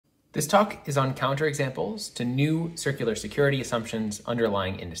This talk is on counterexamples to new circular security assumptions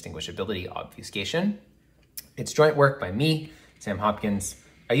underlying indistinguishability obfuscation. It's joint work by me, Sam Hopkins,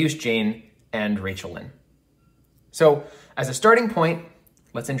 Aayush Jain, and Rachel Lynn. So as a starting point,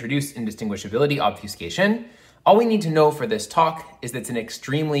 let's introduce indistinguishability obfuscation. All we need to know for this talk is that it's an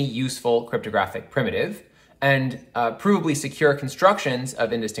extremely useful cryptographic primitive, and provably secure constructions of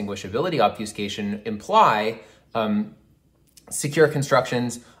indistinguishability obfuscation imply secure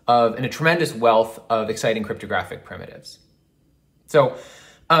constructions in a tremendous wealth of exciting cryptographic primitives. So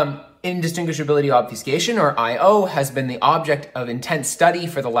indistinguishability obfuscation, or I/O, has been the object of intense study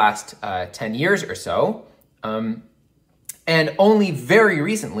for the last 10 years or so. And only very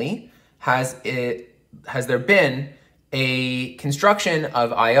recently has there been a construction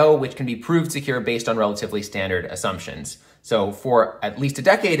of I/O which can be proved secure based on relatively standard assumptions. So for at least a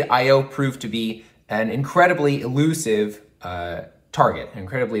decade, I/O proved to be an incredibly elusive target, an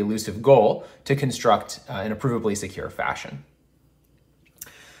incredibly elusive goal to construct in a provably secure fashion.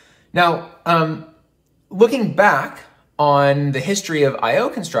 Now, looking back on the history of I/O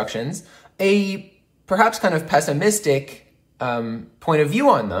constructions, a perhaps kind of pessimistic point of view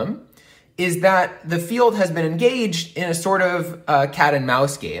on them is that the field has been engaged in a sort of cat and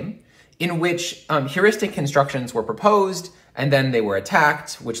mouse game in which heuristic constructions were proposed and then they were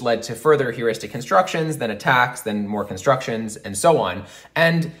attacked, which led to further heuristic constructions, then attacks, then more constructions, and so on.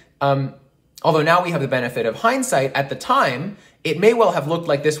 And although now we have the benefit of hindsight, at the time, it may well have looked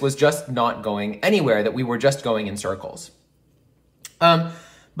like this was just not going anywhere, that we were just going in circles.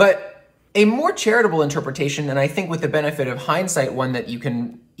 But a more charitable interpretation, and I think with the benefit of hindsight, one that you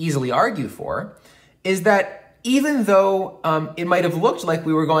can easily argue for, is that even though it might have looked like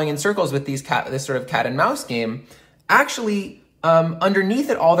we were going in circles with this sort of cat and mouse game, actually underneath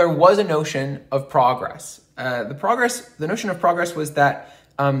it all there was a notion of progress. The notion of progress was that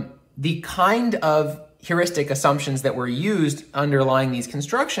the kind of heuristic assumptions that were used underlying these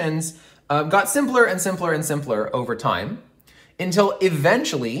constructions got simpler and simpler and simpler over time, until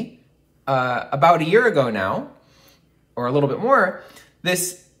eventually, about a year ago now, or a little bit more,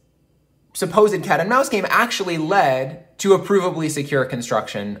 this supposed cat and mouse game actually led to a provably secure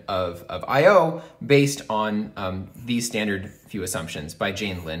construction of I/O based on these standard few assumptions by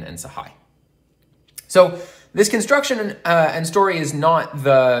Jain, Lynn, and Sahai. So this construction and story is not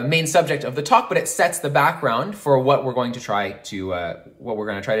the main subject of the talk, but it sets the background for what we're going to try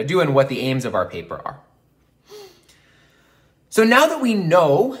to do and what the aims of our paper are. So now that we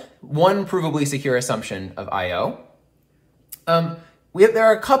know one provably secure assumption of I/O, there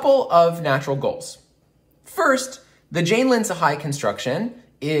are a couple of natural goals. First, the Jain, Lynn, Sahai construction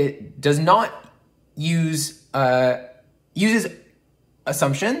does not uses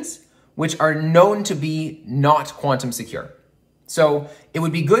assumptions which are known to be not quantum secure. So it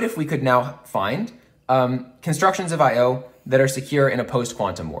would be good if we could now find constructions of I/O that are secure in a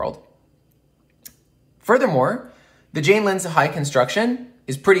post-quantum world. Furthermore, the Jain, Lynn, Sahai construction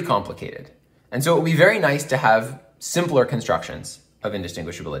is pretty complicated. And so it would be very nice to have simpler constructions of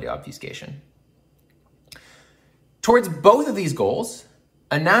indistinguishability obfuscation. Towards both of these goals,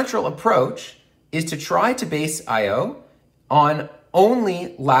 a natural approach is to try to base I/O on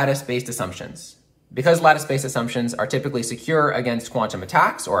only lattice-based assumptions. Because lattice-based assumptions are typically secure against quantum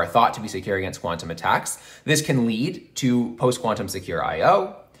attacks, or are thought to be secure against quantum attacks, this can lead to post-quantum secure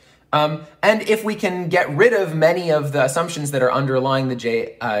I/O. And if we can get rid of many of the assumptions that are underlying the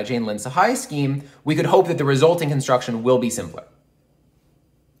Jain, Lynn, Sahai scheme, we could hope that the resulting construction will be simpler.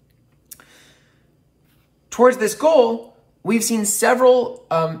 Towards this goal, we've seen several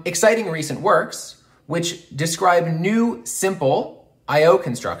exciting recent works which describe new, simple I/O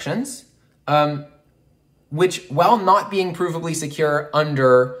constructions, which, while not being provably secure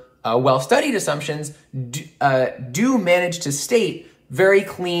under well-studied assumptions, do manage to state very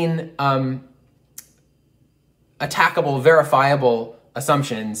clean, attackable, verifiable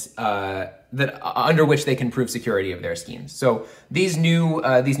assumptions under which they can prove security of their schemes. So these new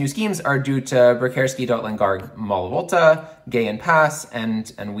schemes are due to Brzekerski, Dotland, Malavolta, Gay and Pass,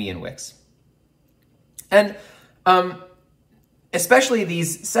 and Wee and Wicks. And especially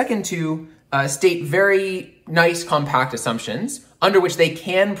these second two state very nice compact assumptions under which they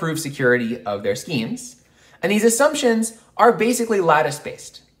can prove security of their schemes. And these assumptions are basically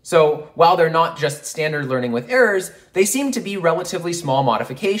lattice-based. So while they're not just standard learning with errors, they seem to be relatively small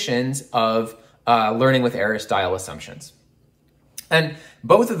modifications of learning with error style assumptions. And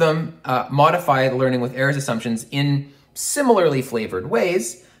both of them modify the learning with errors assumptions in similarly flavored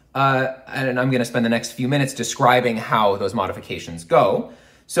ways. And I'm going to spend the next few minutes describing how those modifications go.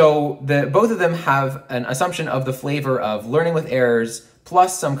 So both of them have an assumption of the flavor of learning with errors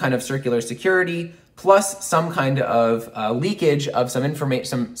plus some kind of circular security, plus some kind of leakage of some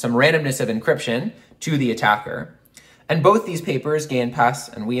information, some randomness of encryption to the attacker. And both these papers, Jain, Pass,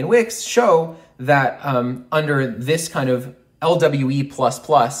 and Wee and Wicks, show that under this kind of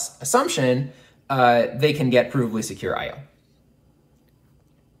LWE++ assumption, they can get provably secure I/O.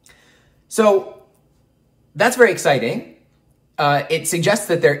 So that's very exciting. It suggests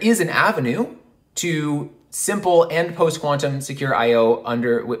that there is an avenue to simple and post-quantum secure I/O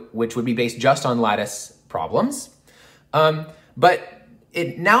which would be based just on lattice problems. But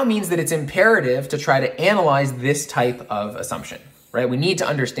it now means that it's imperative to try to analyze this type of assumption, right? We need to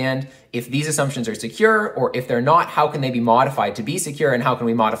understand if these assumptions are secure, or if they're not, how can they be modified to be secure, and how can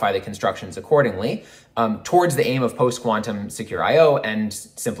we modify the constructions accordingly towards the aim of post-quantum secure I/O and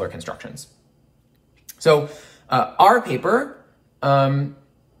simpler constructions. So our paper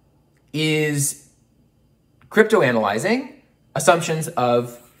is cryptoanalyzing assumptions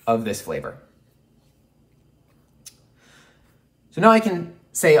of this flavor. So now I can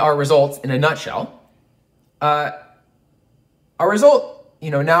say our results in a nutshell. Our result,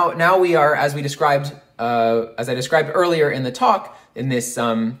 now we are, as I described earlier in the talk, in this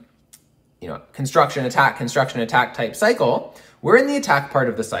construction attack type cycle. We're in the attack part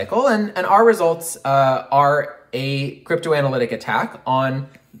of the cycle, and our results are a cryptoanalytic attack on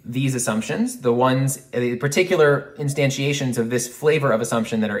these assumptions, the particular instantiations of this flavor of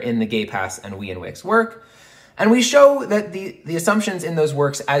assumption that are in the Jain, Pass, and Wee and Wicks work. And we show that the assumptions in those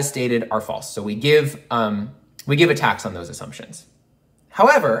works, as stated, are false. So we give attacks on those assumptions.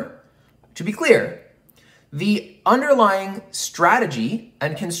 However, to be clear, the underlying strategy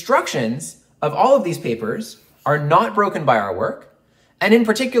and constructions of all of these papers are not broken by our work. And in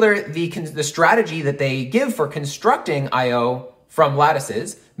particular, the strategy that they give for constructing I/O from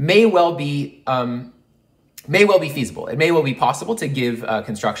lattices may well be feasible. It may well be possible to give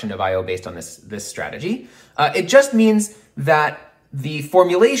construction of I/O based on this strategy. It just means that the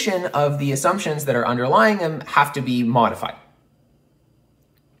formulation of the assumptions that are underlying them have to be modified.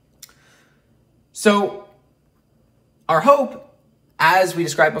 So our hope, as we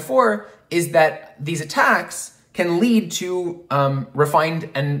described before, is that these attacks can lead to refined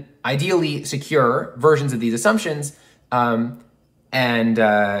and ideally secure versions of these assumptions and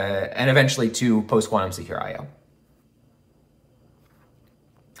eventually to post-quantum secure I/O.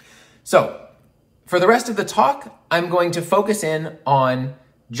 So for the rest of the talk, I'm going to focus in on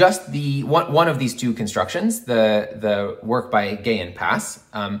just the one of these two constructions, the work by Jain, Pass,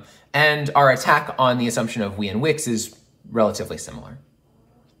 and our attack on the assumption of Wee and Wicks is relatively similar.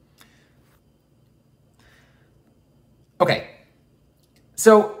 Okay,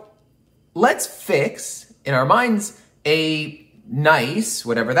 so let's fix in our minds a nice,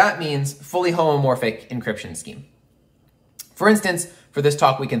 whatever that means, fully homomorphic encryption scheme. For instance, for this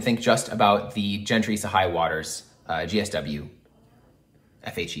talk, we can think just about the Gentry-Sahai-Waters GSW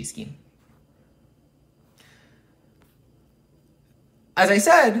FHE scheme. As I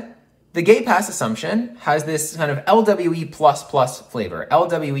said, the Jain Pass assumption has this kind of LWE++ flavor,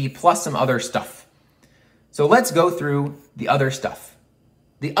 LWE plus some other stuff. So let's go through the other stuff.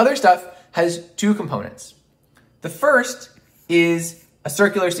 The other stuff has two components. The first is a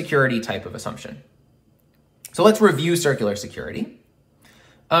circular security type of assumption. So let's review circular security.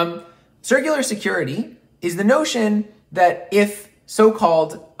 Circular security is the notion that if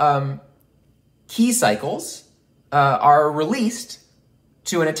so-called key cycles are released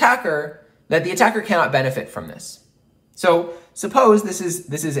to an attacker, that the attacker cannot benefit from this. So suppose this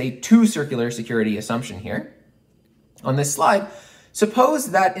is a two-circular security assumption here on this slide.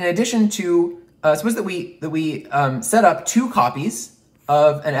 Suppose that in addition to suppose that we set up two copies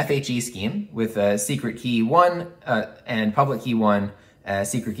of an FHE scheme with secret key 1 and public key 1,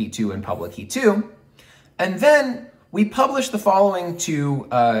 secret key 2 and public key 2, and then we publish the following two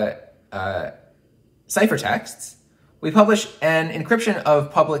ciphertexts. We publish an encryption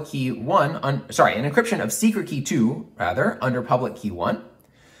of public key 1, an encryption of secret key 2 rather under public key 1,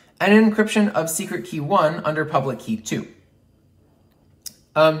 and an encryption of secret key 1 under public key 2.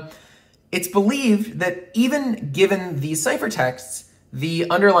 It's believed that even given these ciphertexts, the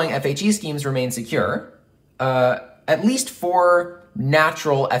underlying FHE schemes remain secure, at least for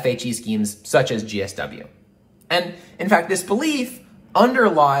natural FHE schemes such as GSW. And in fact, this belief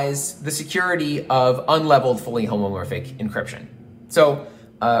underlies the security of unleveled fully homomorphic encryption. So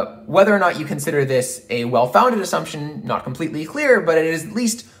whether or not you consider this a well-founded assumption, not completely clear, but it is at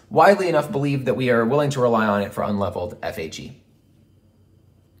least widely enough believed that we are willing to rely on it for unleveled FHE.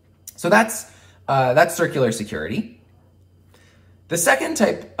 So that's circular security. The second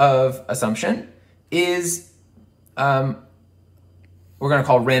type of assumption is we're going to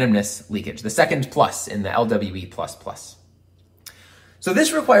call randomness leakage, the second plus in the LWE++. So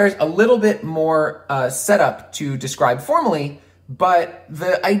this requires a little bit more setup to describe formally, but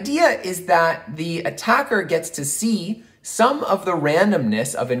the idea is that the attacker gets to see some of the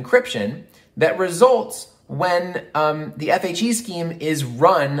randomness of encryption that results when the FHE scheme is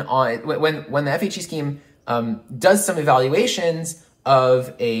run on, when the FHE scheme does some evaluations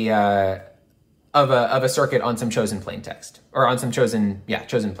of a circuit on some chosen plain text, or on some chosen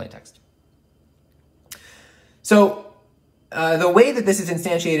plain text. So the way that this is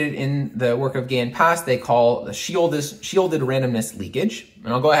instantiated in the work of Gay and Pass, they call the shielded randomness leakage,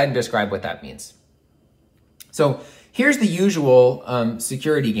 and I'll go ahead and describe what that means. So here's the usual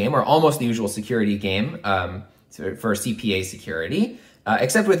security game, or almost the usual security game for CPA security,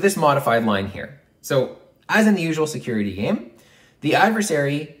 except with this modified line here. So as in the usual security game, the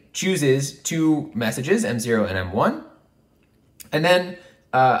adversary chooses two messages, M0 and M1, and then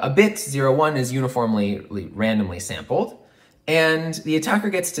a bit 01 is uniformly randomly sampled, and the attacker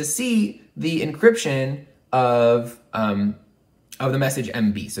gets to see the encryption of the message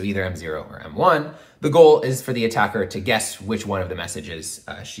MB, so either M0 or M1. The goal is for the attacker to guess which one of the messages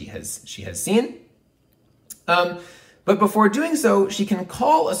she has seen. But before doing so, she can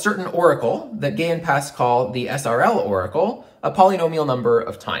call a certain oracle that Gay and Pass call the SRL oracle a polynomial number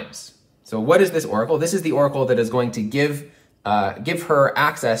of times. So what is this oracle? This is the oracle that is going to give her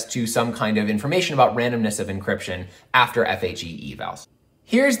access to some kind of information about randomness of encryption after FHE evals.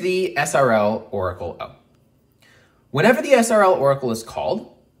 Here's the SRL oracle O. Whenever the SRL oracle is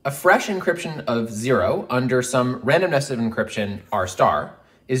called, a fresh encryption of 0 under some randomness of encryption R star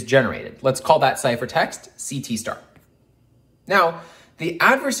is generated. Let's call that ciphertext CT star. Now, the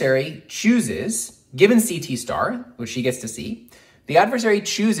adversary chooses, given CT star, which she gets to see, the adversary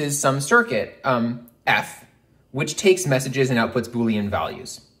chooses some circuit, F, which takes messages and outputs Boolean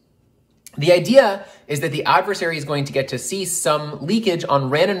values. The idea is that the adversary is going to get to see some leakage on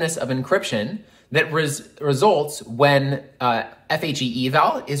randomness of encryption that results when FHE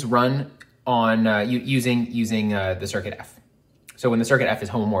eval is run on using the circuit F. So when the circuit F is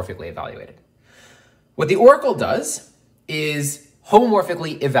homomorphically evaluated. What the oracle does is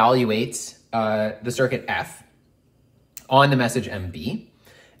homomorphically evaluates the circuit F on the message MB,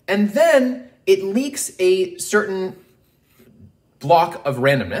 and then it leaks a certain block of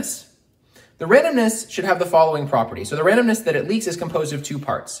randomness. The randomness should have the following property. So the randomness that it leaks is composed of two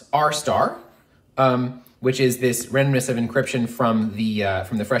parts: R star, which is this randomness of encryption from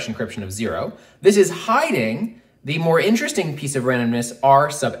the fresh encryption of 0. This is hiding the more interesting piece of randomness, R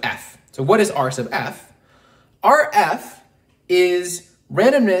sub F. So what is R sub F? RF is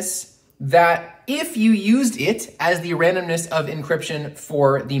randomness that if you used it as the randomness of encryption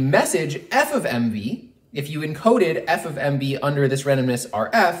for the message F of MB, if you encoded F of MB under this randomness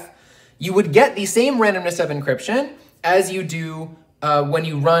RF, you would get the same randomness of encryption as you do when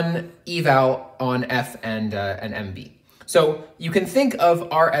you run eval on F and MB. So you can think of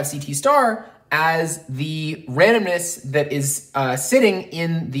RFCT star as the randomness that is sitting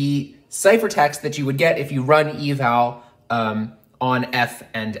in the ciphertext that you would get if you run eval on F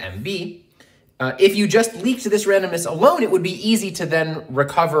and MB. If you just leaked this randomness alone, it would be easy to then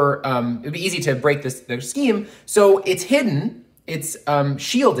recover, it would be easy to break the scheme. So it's hidden, it's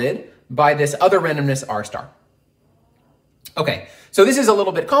shielded by this other randomness R star. Okay, so this is a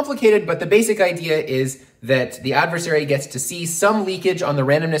little bit complicated, but the basic idea is that the adversary gets to see some leakage on the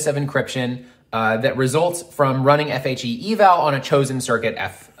randomness of encryption that results from running FHE eval on a chosen circuit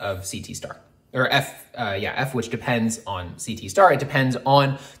F of CT star. Or F which depends on CT star. It depends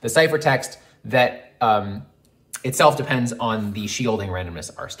on the ciphertext that itself depends on the shielding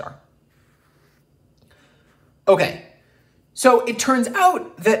randomness R star. Okay, so it turns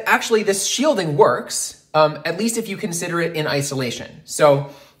out that actually this shielding works, at least if you consider it in isolation. So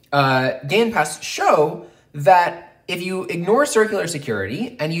Gay and Pass show that if you ignore circular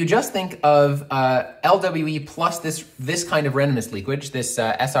security and you just think of LWE plus this kind of randomness leakage, this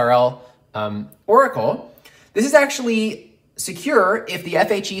SRL oracle, this is actually secure if the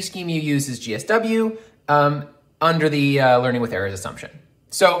FHE scheme you use is GSW under the learning with errors assumption.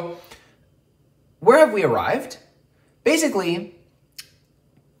 So where have we arrived? Basically,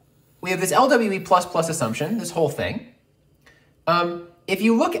 we have this LWE++ assumption, this whole thing. If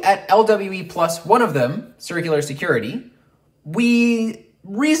you look at LWE plus one of them, circular security, we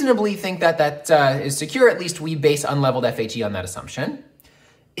reasonably think that that is secure. At least we base unleveled FHE on that assumption.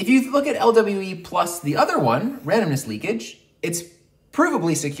 If you look at LWE plus the other one, randomness leakage, it's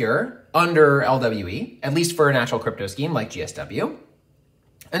provably secure under LWE, at least for a natural crypto scheme like GSW.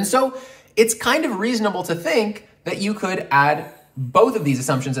 And so it's kind of reasonable to think that you could add both of these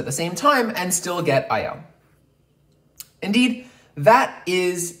assumptions at the same time and still get IO. Indeed, that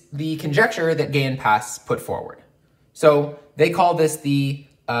is the conjecture that Gay and Pass put forward. So they call this the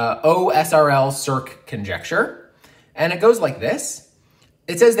OSRL circ conjecture, and it goes like this.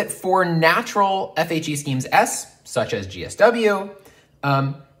 It says that for natural FHE schemes S, such as GSW,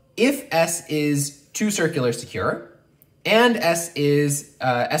 if S is two-circular secure and S is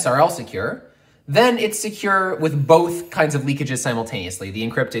SRL secure, then it's secure with both kinds of leakages simultaneously, the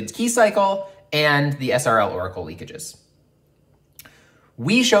encrypted key cycle and the SRL oracle leakages.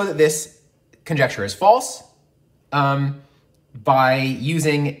 We show that this conjecture is false by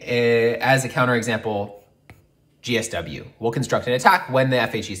using, as a counterexample, GSW. We'll construct an attack when the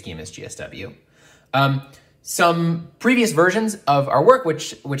FHE scheme is GSW. Some previous versions of our work,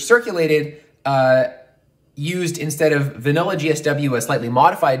 which circulated, used instead of vanilla GSW a slightly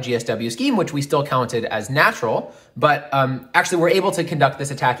modified GSW scheme, which we still counted as natural, but actually we're able to conduct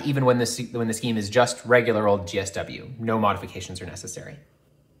this attack even when the scheme is just regular old GSW. No modifications are necessary.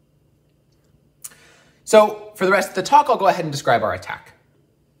 So for the rest of the talk, I'll go ahead and describe our attack.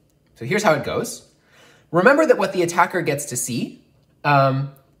 So here's how it goes. Remember that what the attacker gets to see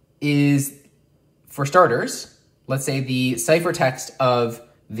is, for starters, let's say the ciphertext of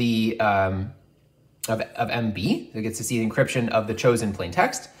the of MB. They get to see the encryption of the chosen plain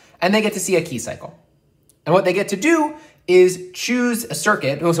text, and they get to see a key cycle. And what they get to do is choose a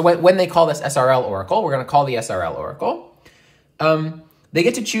circuit. So when they call this SRL oracle, we're going to call the SRL oracle. They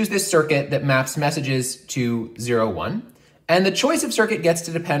get to choose this circuit that maps messages to 0, 1. And the choice of circuit gets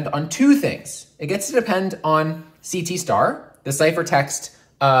to depend on two things. It gets to depend on CT star, the ciphertext,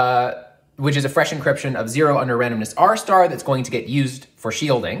 which is a fresh encryption of 0 under randomness R star that's going to get used for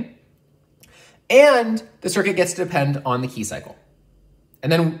shielding. And the circuit gets to depend on the key cycle. And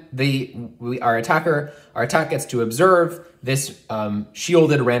then our attack gets to observe this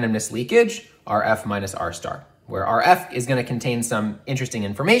shielded randomness leakage, RF minus R star, where RF is going to contain some interesting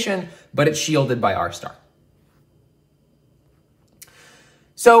information, but it's shielded by R star.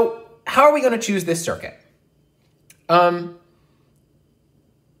 So how are we going to choose this circuit? Our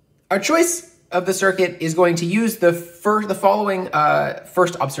choice of the circuit is going to use the following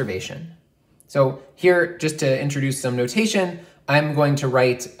first observation. So here, just to introduce some notation, I'm going to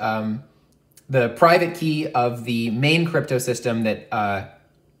write the private key of the main crypto system that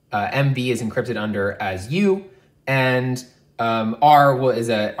MB is encrypted under as U, and R is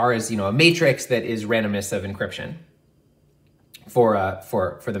a matrix that is randomness of encryption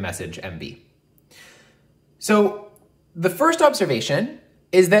for the message MB. So the first observation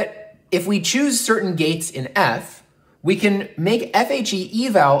is that if we choose certain gates in F, we can make FHE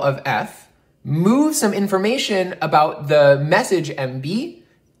eval of F move some information about the message MB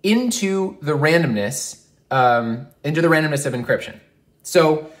into the randomness of encryption.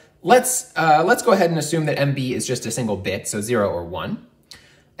 So let's go ahead and assume that MB is just a single bit, so 0 or 1.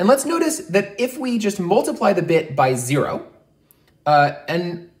 And let's notice that if we just multiply the bit by 0,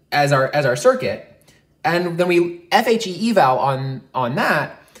 and as our circuit, and then we FHE eval on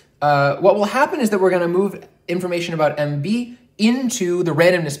that, what will happen is that we're going to move information about MB into the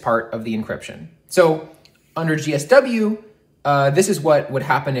randomness part of the encryption. So under GSW, this is what would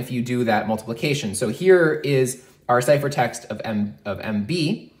happen if you do that multiplication. So here is our ciphertext of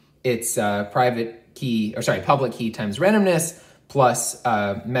MB. It's public key times randomness plus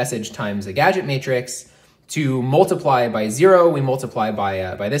message times a gadget matrix. To multiply by 0, we multiply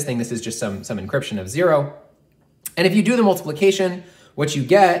by this thing. This is just some encryption of 0. And if you do the multiplication, what you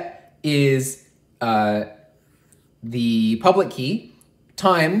get is the public key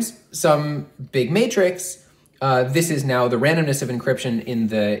times some big matrix. This is now the randomness of encryption in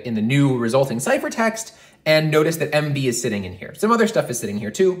the new resulting ciphertext. And notice that MB is sitting in here. Some other stuff is sitting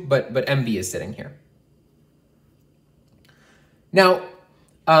here too, but MB is sitting here. Now,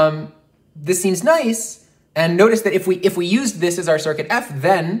 this seems nice. And notice that if we use this as our circuit F,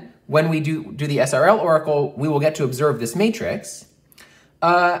 then when we do the SRL oracle, we will get to observe this matrix.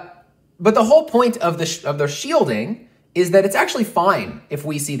 But the whole point of the shielding is that it's actually fine if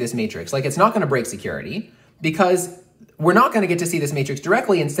we see this matrix. Like, it's not going to break security because we're not going to get to see this matrix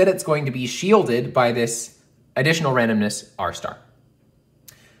directly. Instead, it's going to be shielded by this additional randomness R star.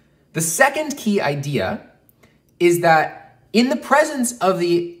 The second key idea is that in the presence of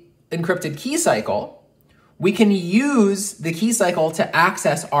the encrypted key cycle, we can use the key cycle to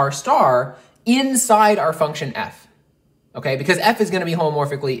access R star inside our function F. Okay, because F is going to be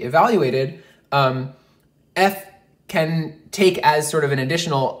homomorphically evaluated, F can take as sort of an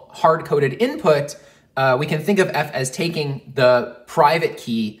additional hard-coded input. We can think of F as taking the private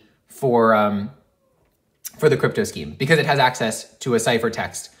key for for the crypto scheme because it has access to a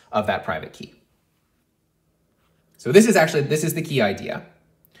ciphertext of that private key. So this is the key idea.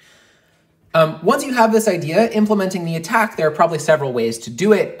 Once you have this idea, implementing the attack, there are probably several ways to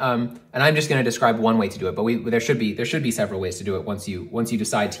do it, and I'm just going to describe one way to do it. But there should be several ways to do it once you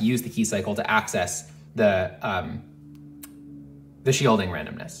decide to use the key cycle to access the shielding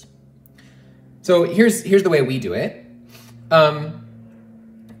randomness. So here's the way we do it.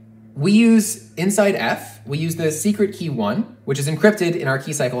 We use inside F. We use the secret key 1, which is encrypted in our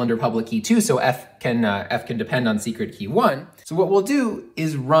key cycle under public key 2. So F can depend on secret key 1. So what we'll do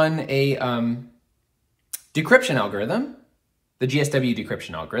is run a decryption algorithm, the GSW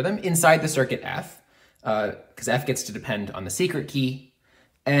decryption algorithm, inside the circuit F, because F gets to depend on the secret key,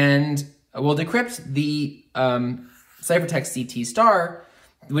 and we'll decrypt the ciphertext CT star,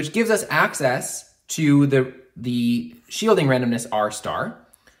 which gives us access to the shielding randomness R star.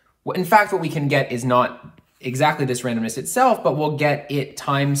 In fact, what we can get is not exactly this randomness itself, but we'll get it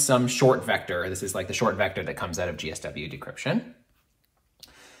times some short vector. This is like the short vector that comes out of GSW decryption.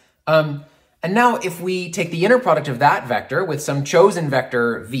 And now if we take the inner product of that vector with some chosen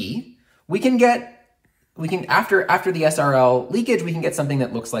vector V, after the SRL leakage, we can get something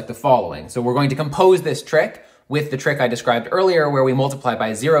that looks like the following. So we're going to compose this trick with the trick I described earlier, where we multiply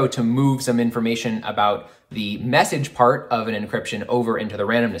by 0 to move some information about the message part of an encryption over into the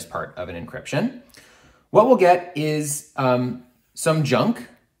randomness part of an encryption. What we'll get is some junk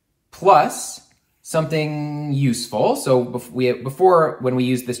plus something useful. So before, when we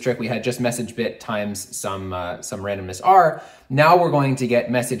used this trick, we had just message bit times some randomness R. Now we're going to get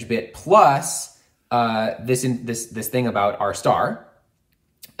message bit plus this thing about R star.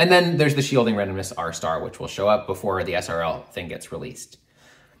 And then there's the shielding randomness R star, which will show up before the SRL thing gets released.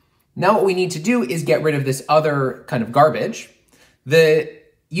 Now what we need to do is get rid of this other kind of garbage. The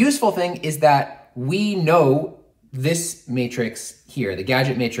useful thing is that we know this matrix here, the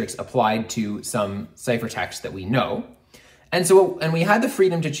gadget matrix applied to some ciphertext that we know. And we had the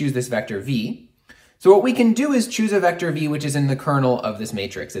freedom to choose this vector V. So what we can do is choose a vector V which is in the kernel of this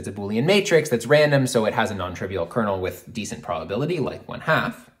matrix. It's a Boolean matrix that's random, so it has a non-trivial kernel with decent probability, like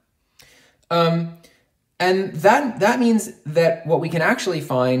 1/2. And that means that what we can actually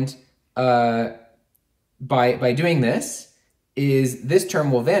find by doing this is this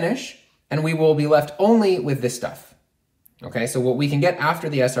term will vanish, and we will be left only with this stuff. Okay, so what we can get after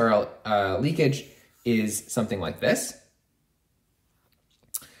the SRL leakage is something like this.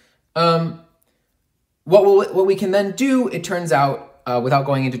 What we can then do, it turns out, without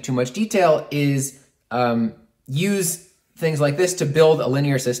going into too much detail, is use things like this to build a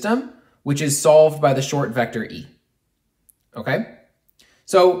linear system, which is solved by the short vector E. Okay?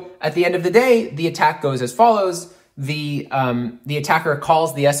 So at the end of the day, the attack goes as follows. The attacker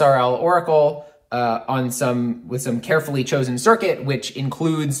calls the SRL oracle with some carefully chosen circuit, which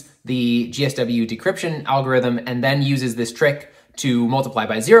includes the GSW decryption algorithm, and then uses this trick to multiply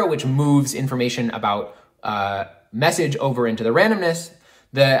by 0, which moves information about message over into the randomness.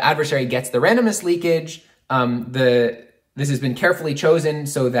 The adversary gets the randomness leakage. This has been carefully chosen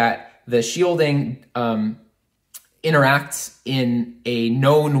so that the shielding interacts in a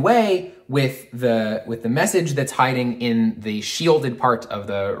known way with the message that's hiding in the shielded part of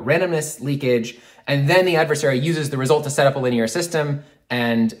the randomness leakage. And then the adversary uses the result to set up a linear system,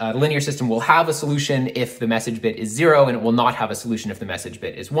 and the linear system will have a solution if the message bit is 0, and it will not have a solution if the message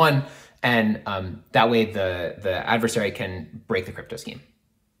bit is 1. And that way the adversary can break the crypto scheme.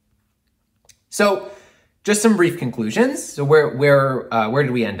 So just some brief conclusions. So where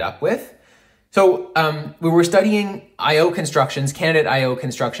did we end up with? So we were studying I/O constructions, candidate I/O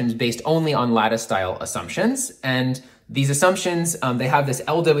constructions based only on lattice-style assumptions. And these assumptions, they have this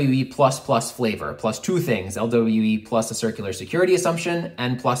LWE plus flavor, plus two things, LWE plus a circular security assumption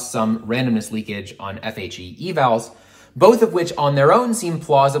and plus some randomness leakage on FHE evals, both of which on their own seem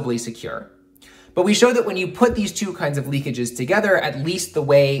plausibly secure. But we show that when you put these two kinds of leakages together, at least the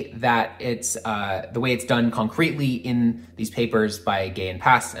way that it's done concretely in these papers by Gay and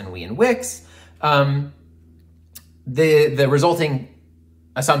Pass and Wee and Wicks, the resulting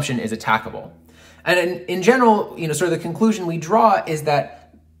assumption is attackable. And in general, sort of the conclusion we draw is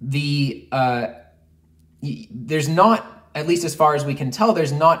that there's not, at least as far as we can tell,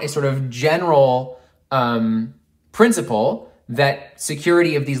 there's not a sort of general principle that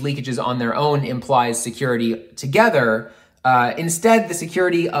security of these leakages on their own implies security together. Instead, the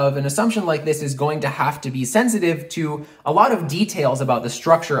security of an assumption like this is going to have to be sensitive to a lot of details about the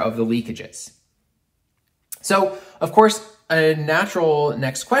structure of the leakages. So, of course, a natural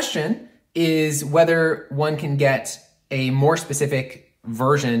next question is whether one can get a more specific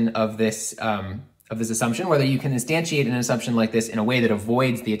version of this of this assumption, whether you can instantiate an assumption like this in a way that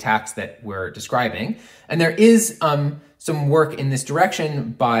avoids the attacks that we're describing. And there is some work in this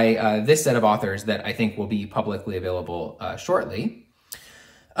direction by this set of authors that I think will be publicly available shortly.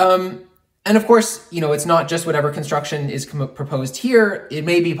 And of course, it's not just whatever construction is proposed here. It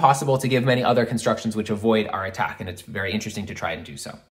may be possible to give many other constructions which avoid our attack, and it's very interesting to try and do so.